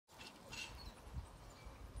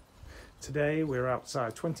Today we're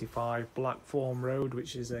outside 25 Blackthorn Road,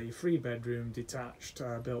 which is a 3-bedroom detached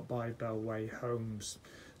built by Bellway Homes.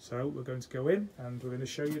 So we're going to go in and we're going to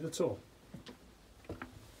show you the tour.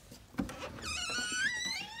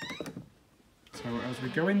 So as we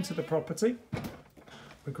go into the property,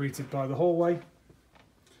 we're greeted by the hallway,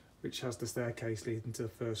 which has the staircase leading to the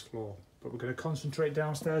first floor. But we're going to concentrate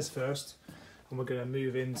downstairs first, and we're going to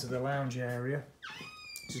move into the lounge area.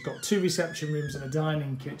 It's got 2 reception rooms and a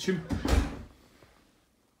dining kitchen.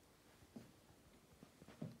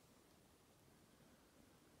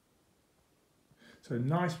 So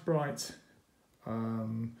nice bright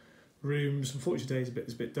rooms. Unfortunately today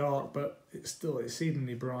it's a bit dark, but it's still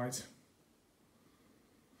exceedingly bright.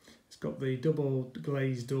 It's got the double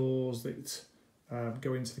glazed doors that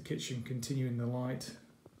go into the kitchen, continuing the light.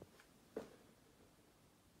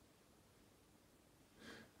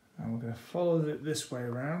 And we're going to follow it this way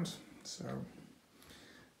around. So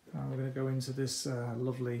now we're going to go into this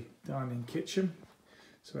lovely dining kitchen.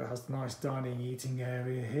 So it has the nice dining eating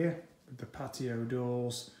area here with the patio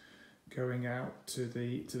doors going out to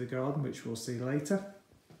the garden, which we'll see later.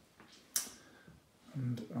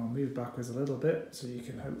 And I'll move backwards a little bit so you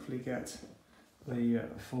can hopefully get the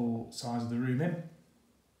full size of the room in.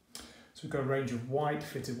 So we've got a range of white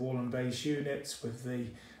fitted wall and base units with the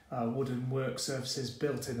wooden work surfaces,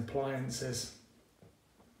 built-in appliances,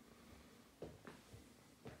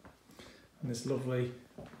 and this lovely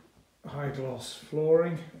high gloss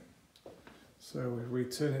flooring. So if we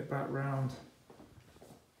turn it back round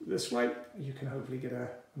this way, you can hopefully get an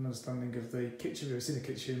understanding of the kitchen. We've seen the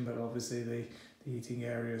kitchen, but obviously the eating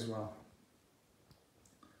area as well.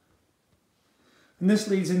 And this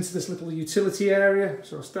leads into this little utility area.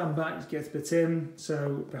 So I'll stand back to get a bit in.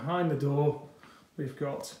 So behind the door, we've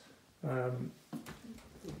got a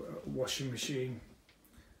washing machine,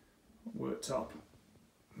 worktop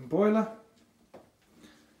and boiler.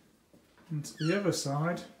 And the other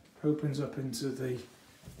side opens up into the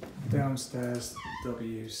downstairs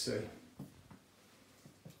WC.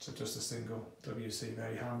 So just a single WC,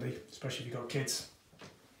 very handy, especially if you've got kids.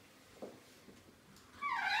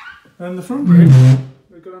 And the front room,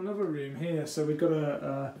 we've got another room here. So we've got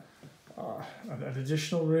an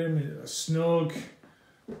additional room, a snug,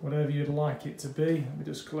 whatever you'd like it to be. Let me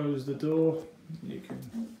just close the door. You can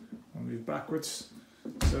move backwards.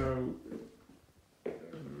 So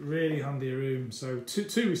really handy room. So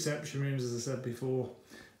two reception rooms, as I said before,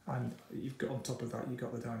 and you've got on top of that you've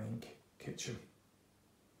got the dining kitchen.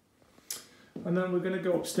 And then we're going to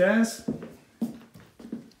go upstairs.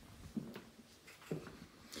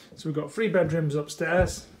 So we've got 3 bedrooms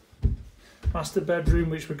upstairs. Master bedroom,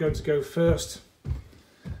 which we're going to go first,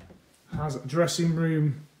 has a dressing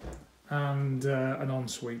room and an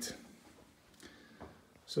ensuite.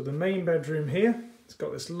 So the main bedroom here, it's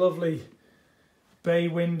got this lovely bay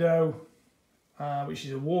window, which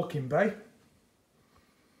is a walk-in bay.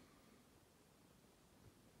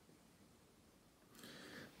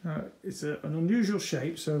 It's an unusual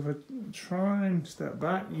shape, so if I try and step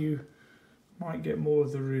back, you might get more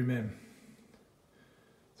of the room in.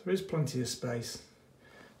 So there is plenty of space,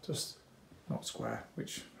 just not square,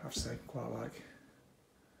 which I have to say quite like.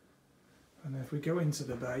 And if we go into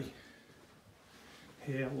the bay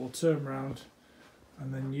here, we'll turn around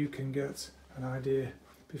and then you can get an idea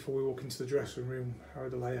before we walk into the dressing room how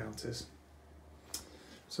the layout is.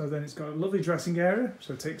 So then it's got a lovely dressing area,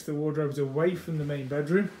 so it takes the wardrobes away from the main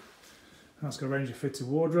bedroom. And that's got a range of fitted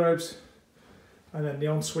wardrobes. And then the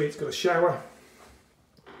ensuite's got a shower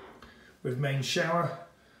with main shower,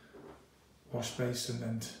 wash basin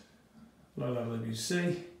and low level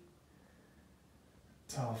WC,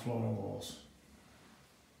 tile floor and walls.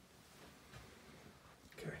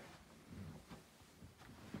 Okay.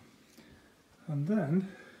 And then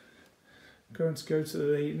I'm going to go to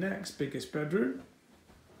the next biggest bedroom,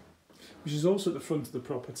 which is also at the front of the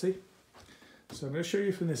property. So I'm going to show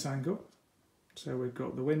you from this angle. So we've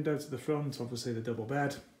got the window to the front, obviously the double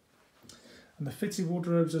bed, and the fitted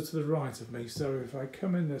wardrobes are to the right of me. So if I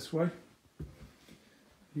come in this way,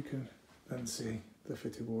 you can then see the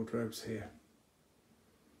fitted wardrobes here.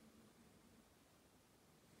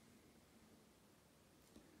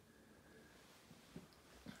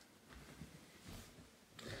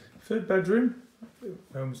 Third bedroom,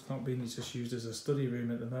 it's not being just used as a study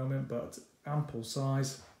room at the moment, but ample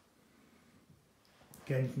size.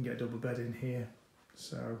 Again, you can get a double bed in here.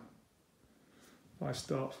 So if I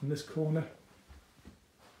start from this corner,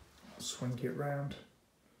 I'll swing it round.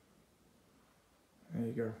 There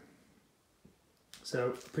you go. So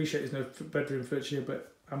appreciate there's no bedroom furniture,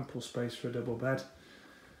 but ample space for a double bed.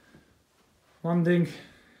 Landing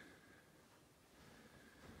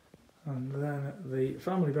And then the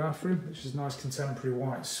family bathroom, which is a nice contemporary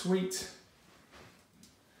white suite.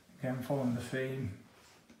 Again, following the theme,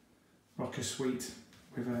 rocker suite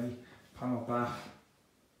with a panel bath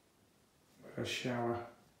with a shower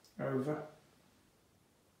over.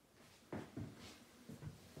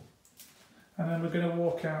 And then we're going to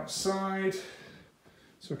walk outside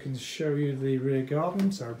so I can show you the rear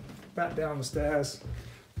garden. So back down the stairs,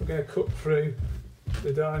 we're going to cut through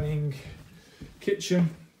the dining kitchen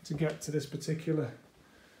to get to this particular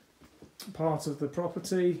part of the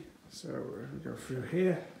property. So we go through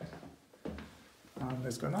here, and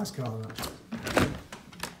there's got a nice garden actually.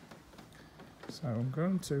 So I'm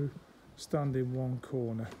going to stand in one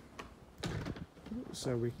corner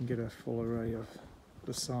so we can get a full array of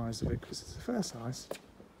the size of it, because it's a fair size,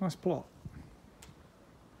 nice plot.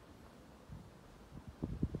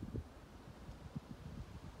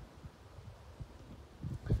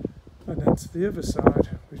 And then to the other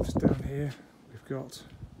side, which is down here, we've got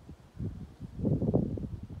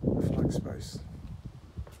a flag space.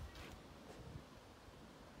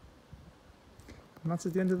 And that's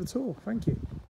at the end of the tour. Thank you.